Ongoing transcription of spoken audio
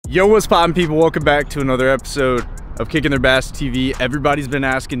Yo, what's poppin', people? Welcome back to another episode of Kicking Their Bass TV. Everybody's been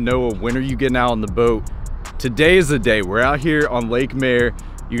asking Noah, when are you getting out on the boat? Today is the day. We're out here on Lake Mare.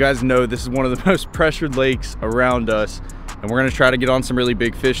 You guys know this is one of the most pressured lakes around us, and we're gonna try to get on some really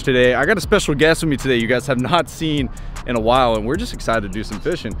big fish today. I got a special guest with me today you guys have not seen in a while, and we're just excited to do some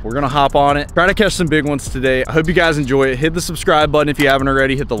fishing. We're gonna hop on it, try to catch some big ones today. I hope you guys enjoy it. Hit the subscribe button if you haven't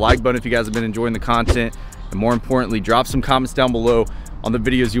already. Hit the like button if you guys have been enjoying the content, and more importantly, drop some comments down below on the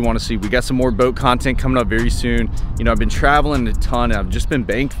videos you want to see. We got some more boat content coming up very soon. You know, I've been traveling a ton and I've just been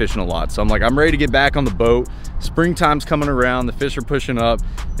bank fishing a lot, so I'm like, I'm ready to get back on the boat. Springtime's coming around, the fish are pushing up,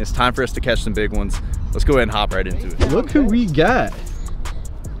 and it's time for us to catch some big ones. Let's go ahead and hop right into it. Look who we got.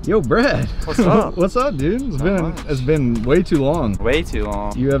 Yo, Brad. What's up? What's up, dude? It's been way too long. Way too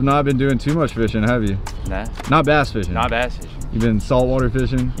long. You have not been doing too much fishing, have you? Nah. Not bass fishing. Not bass fishing. You've been saltwater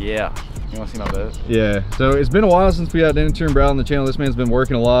fishing? Yeah. You want to see my boat? Yeah. So it's been a while since we had an intern Brad on the channel. This man's been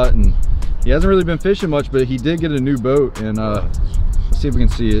working a lot and he hasn't really been fishing much, but he did get a new boat, and let's see if we can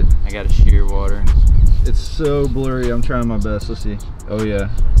see it. I got a sheer water. It's so blurry. I'm trying my best. Let's see. Oh yeah.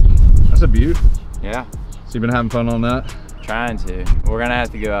 That's a beaut. Yeah. So you've been having fun on that? Trying to. We're gonna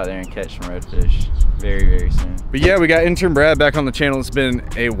have to go out there and catch some redfish very, very soon. But yeah, we got intern Brad back on the channel. It's been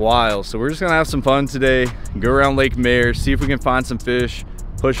a while, so we're just gonna have some fun today, go around Lake Mare, see if we can find some fish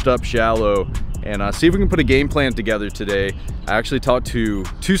pushed up shallow, and see if we can put a game plan together today. I actually talked to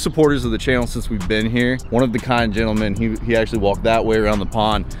two supporters of the channel since we've been here. One of the kind gentlemen, he actually walked that way around the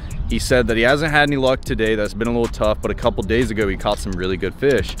pond. He said that he hasn't had any luck today. That's been a little tough, but a couple days ago he caught some really good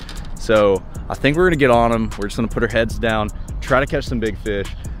fish. So I think we're gonna get on them. We're just gonna put our heads down, try to catch some big fish.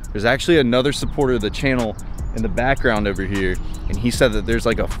 There's actually another supporter of the channel in the background over here, and he said that there's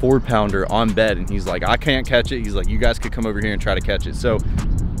like a 4-pounder on bed, and he's like, I can't catch it. He's like, you guys could come over here and try to catch it. So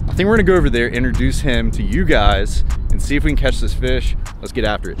I think we're gonna go over there, introduce him to you guys, and see if we can catch this fish. Let's get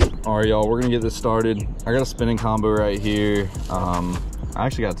after it. All right, y'all, we're gonna get this started. I got a spinning combo right here. I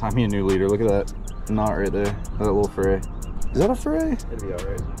actually gotta tie me a new leader. Look at that knot right there, that little fray. Is that a fray? It'll be all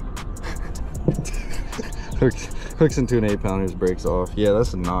right. Hooks into an 8-pounder, breaks off. Yeah,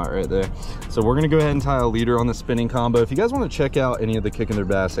 that's a knot right there. So we're gonna go ahead and tie a leader on the spinning combo. If you guys want to check out any of the Kicking Their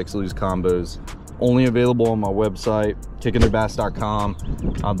Bass X-Lose combos, only available on my website, kickingtheirbass.com.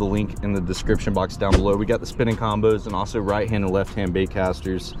 I'll have the link in the description box down below. We got the spinning combos and also right-hand and left-hand bait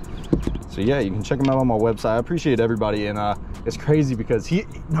casters. So yeah, you can check them out on my website. I appreciate everybody, and it's crazy because he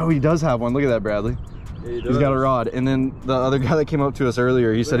does have one. Look at that, Bradley. Yeah, he's got a rod. And then the other guy that came up to us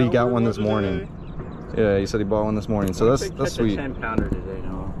earlier, he said he got one this morning. Yeah, he said he bought one this morning, so that's sweet. A 10-pounder today,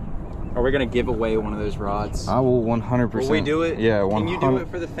 Noah. Are we gonna give away one of those rods? I will 100%. Will we do it? Yeah, 100%. Can you do it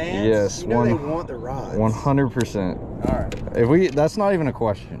for the fans? Yes, you know they want the rods. 100%. All right. That's not even a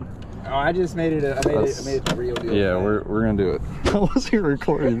question. Oh, I just made it. I made it a real deal. Yeah, we're gonna do it. I wasn't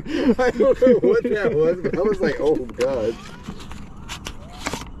recording. I don't know what that was, but I was like, oh god.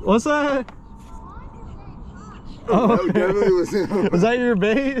 What's that? Oh, That definitely was him. Was that your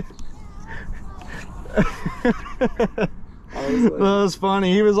bait? That was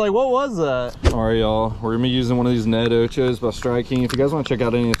funny. He was like, what was that? All right, y'all, we're gonna be using one of these Ned Ochos by Strike King. If you guys want to check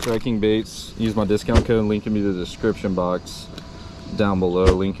out any of the Strike King baits, use my discount code, link in the description box down below,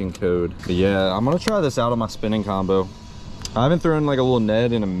 linking code. But yeah, I'm gonna try this out on my spinning combo. I haven't thrown like a little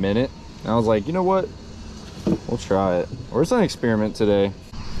Ned in a minute, and I was like, you know what, we'll try it. Or it's an experiment today.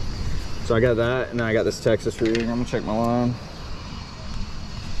 So I got that, and then I got this Texas rig. I'm gonna check my line.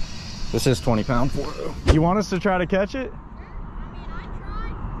 This is 20-pound fluoro. You want us to try to catch it?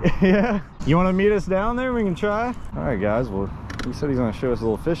 Yeah. You want to meet us down there? We can try. All right, guys. Well, he said he's going to show us a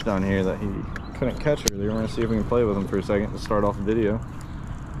little fish down here that he couldn't catch earlier. We're going to see if we can play with him for a second to start off the video.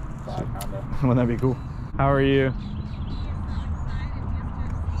 Wouldn't that be cool? How are you?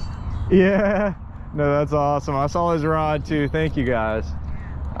 Yeah. No, that's awesome. I saw his rod too. Thank you, guys.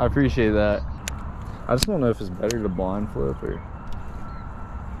 I appreciate that. I just don't know if it's better to blind flip or...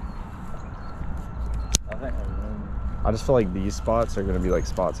 I just feel like these spots are going to be like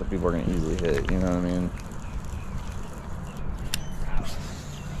spots that people are going to easily hit, you know what I mean?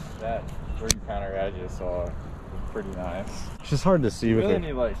 That 3-pounder I just saw was pretty nice. It's just hard to see with really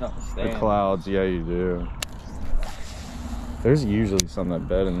need like something to stand. the clouds. Yeah, you do. There's usually some that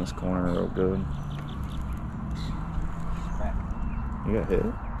bed in this corner real good. You got hit?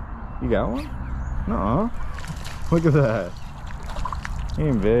 You got one? Nuh-uh. Look at that. He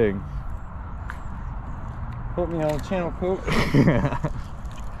ain't big. Put me on the channel, Cook. A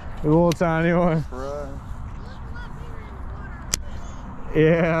little tiny one. Right.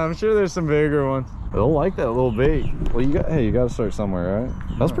 Yeah, I'm sure there's some bigger ones. They'll like that little bait. Well, you got to start somewhere,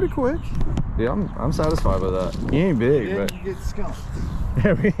 right? That's pretty quick. Yeah, I'm satisfied with that. He ain't big, but You get skunked.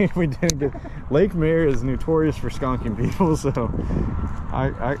 yeah, we didn't get. Lake Mare is notorious for skunking people, so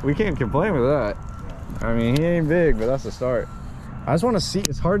we can't complain with that. I mean, he ain't big, but that's a start. I just want to see.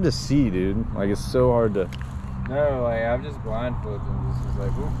 It's hard to see, dude. Like, it's so hard to. No, like I'm just blindfolded and just was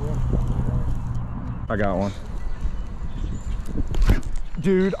like, whoop, whoop. I got one.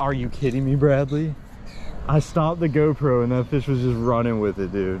 Dude, are you kidding me, Bradley? I stopped the GoPro and that fish was just running with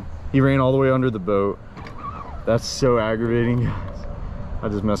it, dude. He ran all the way under the boat. That's so aggravating, guys. I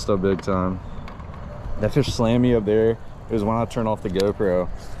just messed up big time. That fish slammed me up there. It was when I turned off the GoPro.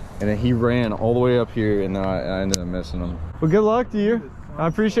 And then he ran all the way up here and then I ended up missing him. Well, good luck to you. I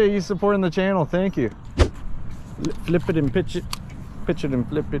appreciate you supporting the channel. Thank you. Flip it and pitch it. Pitch it and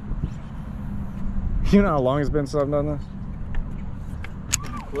flip it. You know how long it's been since I've done this?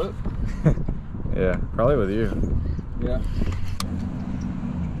 Flip? Yeah, probably with you. Yeah.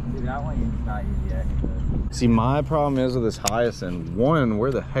 See, that one is not easy actually. See, my problem is with this hyacinth. One,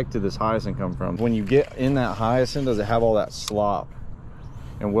 where the heck did this hyacinth come from? When you get in that hyacinth, does it have all that slop?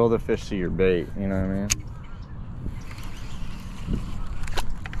 And will the fish see your bait? You know what I mean?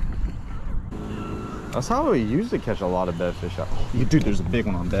 That's how we usually catch a lot of bedfish out. Dude, there's a big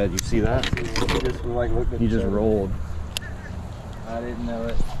one on bed. You see that? He just rolled. I didn't know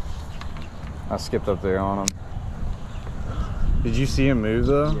it. I skipped up there on him. Did you see him move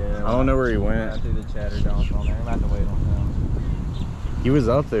though? Yeah. I don't know where he went. I threw the chatter down on there. I'm about to wait on him. He was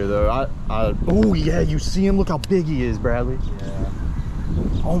up there though. Oh yeah, you see him? Look how big he is, Bradley. Yeah.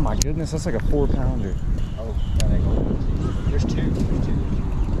 Oh my goodness, that's like a 4-pounder. Oh, that ain't gonna work. There's two. There's two.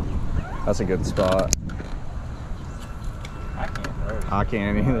 That's a good spot. I can't throw it. I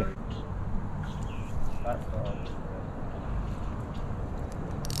can't either. That's all.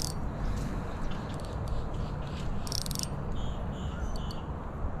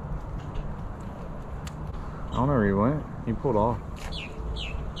 I don't know where he went. He pulled off.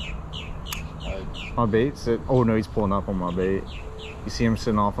 My bait sit. Oh no, he's pulling up on my bait. You see him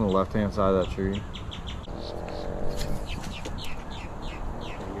sitting off on the left-hand side of that tree.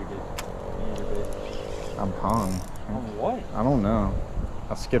 I'm hung. On what? I don't know.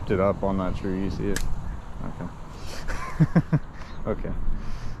 I skipped it up on that tree. You see it? Okay. Okay.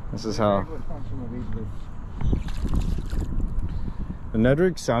 This is how. The Ned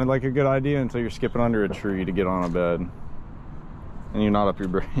rig sounded like a good idea until you're skipping under a tree to get on a bed. And you're not up your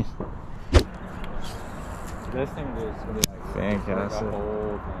brain. Best thing to do is to be like Fantastic. the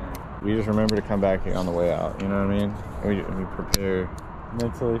whole thing. We just remember to come back on the way out, you know what I mean? We prepare.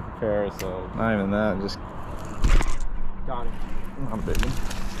 Mentally prepare ourselves. Not even that, just Got him. not a big one.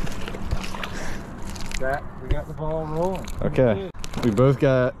 That we got the ball rolling. Okay. We both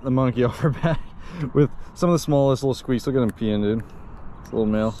got the monkey off our back with some of the smallest little squeaks. Look at him peeing, dude. It's a little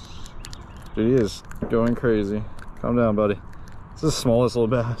male. Dude, he is going crazy. Calm down, buddy. It's the smallest little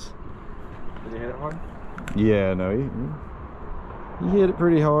bass. Did you hit it hard? Yeah, no, he hit it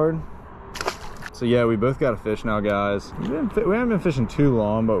pretty hard. So yeah, we both got a fish now, guys. We haven't been fishing too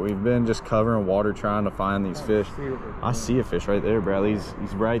long, but we've been just covering water trying to find these fish. I see a fish right there, Bradley.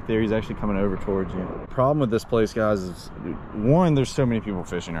 He's right there. He's actually coming over towards you. Problem with this place, guys, is one, there's so many people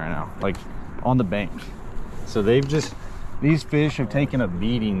fishing right now, like on the bank. So these fish have taken a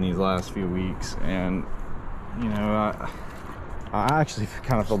beating these last few weeks, and you know, I actually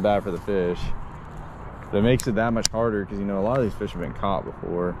kind of feel bad for the fish. But it makes it that much harder because, you know, a lot of these fish have been caught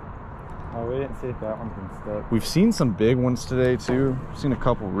before. Oh, we didn't see if that one's been stuck. We've seen some big ones today too. We've seen a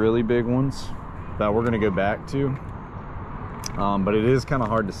couple really big ones that we're gonna go back to. But it is kind of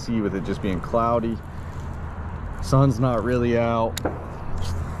hard to see with it just being cloudy. Sun's not really out.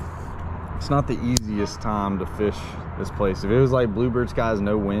 It's not the easiest time to fish this place. If it was like bluebird skies,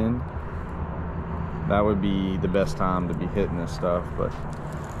 no wind, that would be the best time to be hitting this stuff. But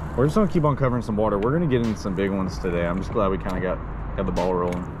we're just gonna keep on covering some water. We're gonna get into some big ones today. I'm just glad we kind of got the ball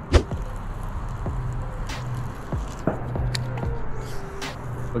rolling.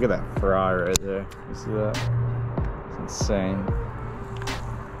 Look at that fry right there. You see that? It's insane.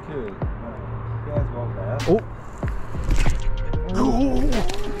 Dude, you guys want that? Oh! Oh!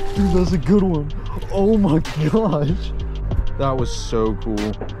 Dude, that's a good one. Oh my gosh. That was so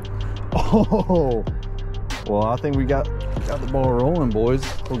cool. Oh! Well, I think we got the ball rolling, boys.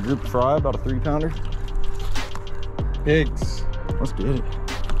 Little group fry, about a 3-pounder. Pigs. Let's get it.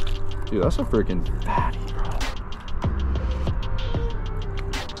 Dude, that's a freaking fatty, bro.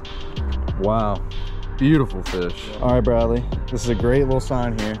 Wow. Beautiful fish. Yeah. All right, Bradley. This is a great little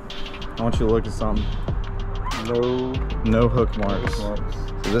sign here. I want you to look at something. No hook marks.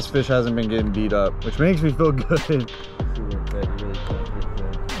 So this fish hasn't been getting beat up, which makes me feel good.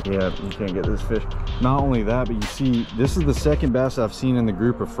 Yeah, you can't get this fish. Not only that, but you see, this is the second bass I've seen in the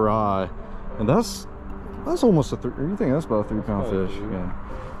group of fry, and that's almost a you think that's about a 3-pound fish? Yeah.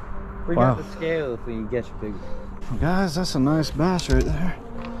 We got the scale if we get you big. Guys, that's a nice bass right there.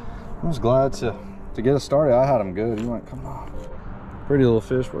 I was glad to get us started. I had him good. He went, come on. Pretty little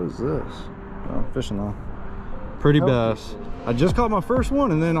fish. What is this? Oh, fishing line. Pretty bass. I just caught my first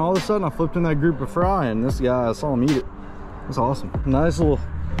one, and then all of a sudden I flipped in that group of fry, and this guy, I saw him eat it. That's awesome. Nice little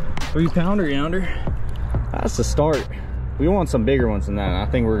 3-pounder yonder. That's the start. We want some bigger ones than that. I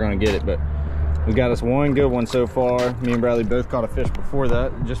think we're gonna get it, but we got us one good one so far. Me and Bradley both caught a fish before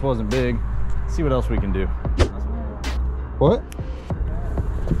that. It just wasn't big. Let's see what else we can do. What?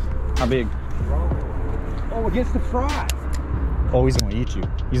 How big? Oh, against the fry. Oh, he's gonna eat you.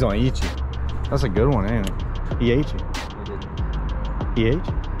 He's gonna eat you. That's a good one, ain't it? He ate you. He ate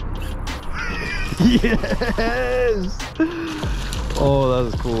you? Yes! Oh, that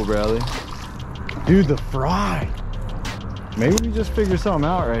was cool, Bradley. Dude, the fry. Maybe we just figure something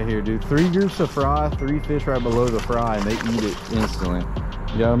out right here, dude. 3 groups of fry, 3 fish right below the fry, and they eat it instantly.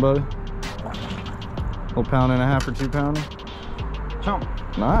 You got him, buddy? Little 1.5 or 2-pounder? Chomp.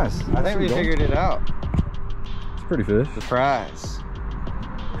 Nice. I think we figured it out. It's a pretty fish. The fries.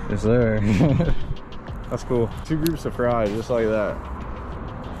 It's there. That's cool. 2 groups of fries, just like that.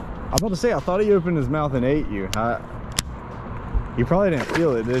 I was about to say, I thought he opened his mouth and ate you. You probably didn't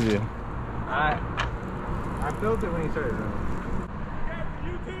feel it, did you? I felt it when he started running.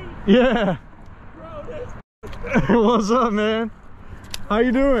 Yeah. What's up, man? How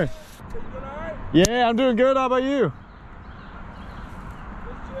you doing? Yeah, I'm doing good. How about you?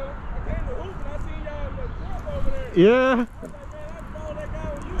 Yeah.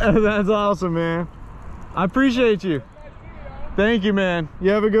 That's awesome, man. I appreciate you. Thank you, man.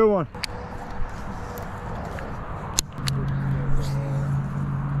 You have a good one.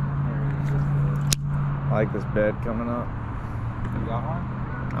 I like this bed coming up. You got one?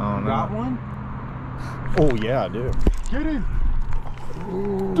 Oh, no. Got one? Oh, yeah, I do. Get him.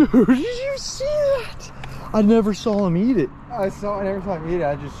 Dude, did you see that? I never saw him eat it. I never saw him eat it.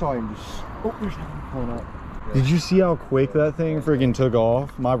 I just saw him just pulling up. Did you see how quick that thing freaking took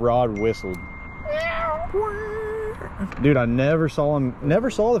off? My rod whistled. Dude, I never saw him, never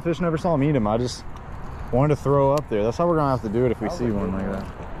saw the fish, never saw him eat him. I just wanted to throw up there. That's how we're gonna have to do it if we see one like that.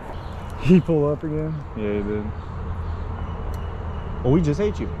 He pulled up again? Yeah, he did. Oh, he just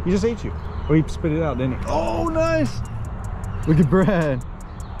ate you. He just ate you. Oh, he spit it out, didn't he? Oh, nice. Look at Brad.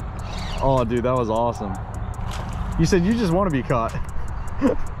 Oh, dude, that was awesome. You said you just want to be caught.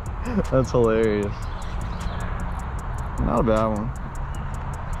 That's hilarious. Not a bad one.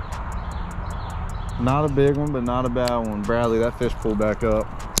 Not a big one, but not a bad one. Bradley, that fish pulled back up.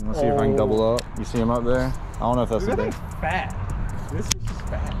 Let's see if I can double up. You see him up there? I don't know if that's a big. Fat. This is just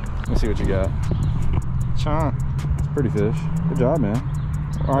fat. Let me see what you got. Chomp. It's a pretty fish. Good job, man.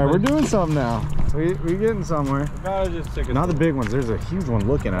 All right, we're doing something now. We getting somewhere. Not the big ones. There's a huge one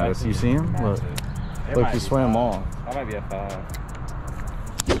looking at us. You see him? Look. Look, he swam off. That might be a 5.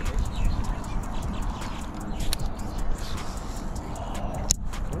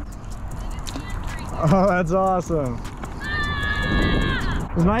 Oh, that's awesome.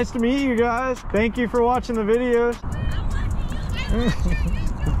 It was nice to meet you guys. Thank you for watching the videos.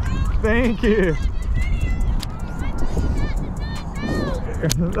 Thank you.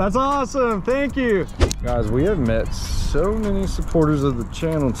 That's awesome. Thank you. Guys, we have met so many supporters of the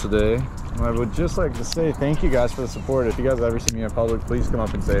channel today. I would just like to say thank you guys for the support. If you guys ever see me in public, please come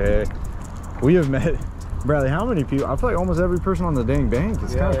up and say hey. We have met, Bradley, how many people? I feel like almost every person on the dang bank.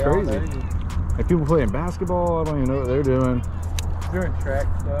 It's kind of crazy. Like people playing basketball, I don't even know what they're doing. Doing track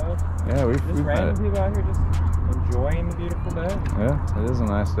stuff. Yeah, we've random people out here just enjoying the beautiful day. Yeah, it is a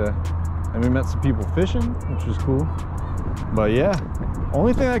nice day. And we met some people fishing, which was cool. But yeah,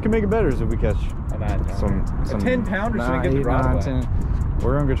 only thing that can make it better is if we catch some 10-pounder so we get the rod away. 10.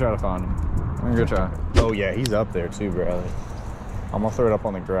 We're gonna go try to find him. We're gonna go try. Oh yeah, he's up there too, Bradley. I'm gonna throw it up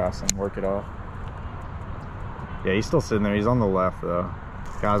on the grass and work it off. Yeah, he's still sitting there. He's on the left though.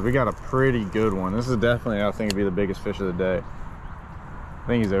 Guys, we got a pretty good one. This is definitely, I think, it'd be the biggest fish of the day. I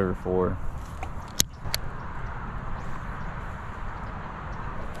think he's over 4.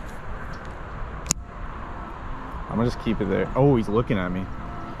 I'm gonna just keep it there. Oh, he's looking at me.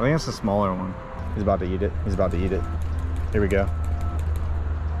 I think that's a smaller one. He's about to eat it. He's about to eat it. Here we go.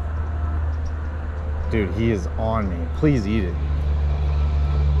 Dude, he is on me. Please eat it.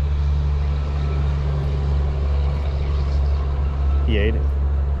 He ate it.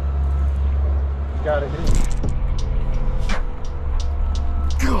 Got it.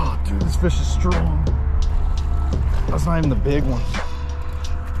 God, dude, this fish is strong. That's not even the big one.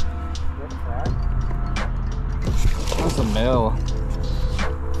 That's a male.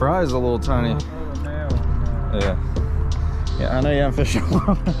 Fry is a little tiny. Yeah. Yeah, I know you haven't fished a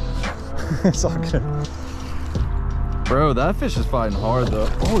lot. It's all good. Bro, that fish is fighting hard though.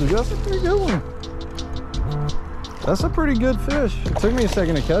 Oh, dude, that's a pretty good one. That's a pretty good fish. It took me a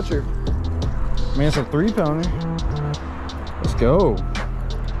second to catch her. I mean, it's a 3-pounder. Let's go.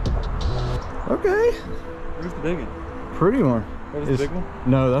 Okay. Where's the big one? Pretty one. That was the big one?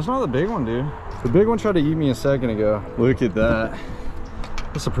 No, that's not the big one, dude. The big one tried to eat me a second ago. Look at that.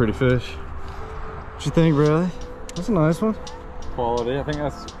 That's a pretty fish. What you think, Bradley? That's a nice one. Quality. I think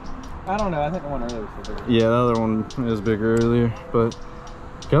that's. I don't know. I think the one earlier was bigger. Yeah, the other one is bigger earlier, but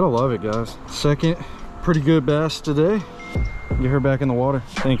gotta love it, guys. Second pretty good bass today. Get her back in the water.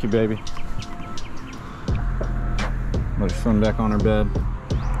 Thank you, baby. Let her swim back on her bed,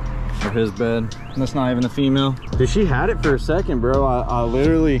 or his bed. That's not even a female. Dude, she had it for a second, bro. I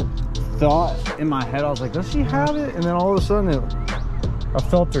literally thought in my head, I was like, does she have it? And then all of a sudden, I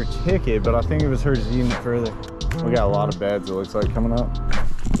felt her tick it, but I think it was her just eating it further. We got a lot of beds, it looks like, coming up.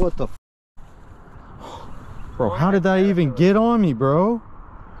 What the Bro, how did that even get on me, bro?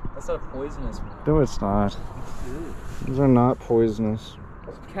 That's not poisonous. No, it's not. These are not poisonous.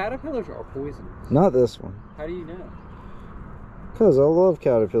 Caterpillars are poisonous. Not this one. How do you know? Because I love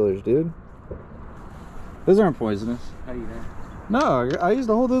caterpillars, dude. These aren't poisonous. How do you know? No, I used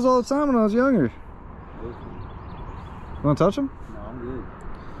to hold those all the time when I was younger. You want to touch them? No, I'm good.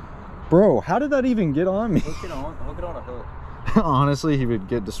 Bro, how did that even get on me? Hook it on a hook. Honestly, he would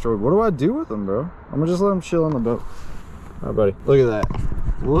get destroyed. What do I do with them, bro? I'm gonna just let him chill on the boat. All right, buddy. Look at that.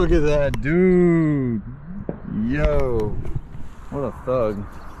 Look at that, dude. Yo. What a thug.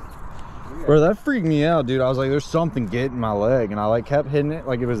 Bro, that freaked me out, dude. I was like, there's something getting my leg. And I like kept hitting it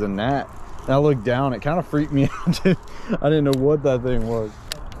like it was a gnat. And I looked down. It kind of freaked me out, dude. I didn't know what that thing was.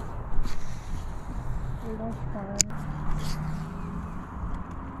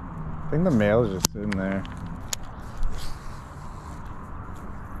 I think the male is just sitting there.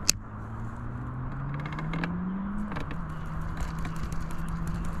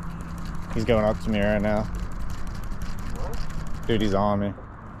 He's going up to me right now. Dude, he's on me.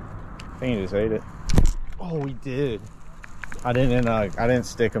 I think he just ate it. Oh, he did. I didn't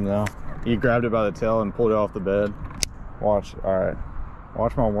stick him though. He grabbed it by the tail and pulled it off the bed. Watch, all right.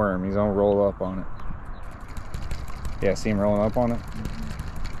 Watch my worm. He's gonna roll up on it. Yeah, see him rolling up on it?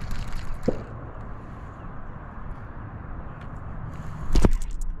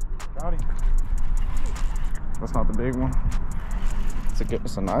 Got him. That's not the big one.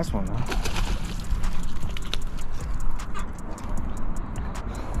 It's a nice one though.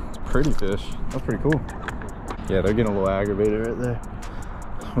 It's a pretty fish. That's pretty cool. Yeah, they're getting a little aggravated right there.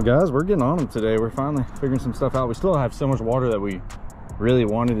 Well guys, we're getting on them today. We're finally figuring some stuff out. We still have so much water that we really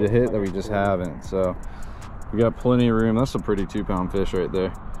wanted to hit that we just haven't. So we got plenty of room. That's a pretty 2-pound fish right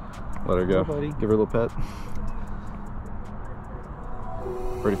there. Let her go. Give her a little pet.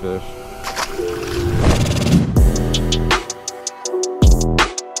 Pretty fish.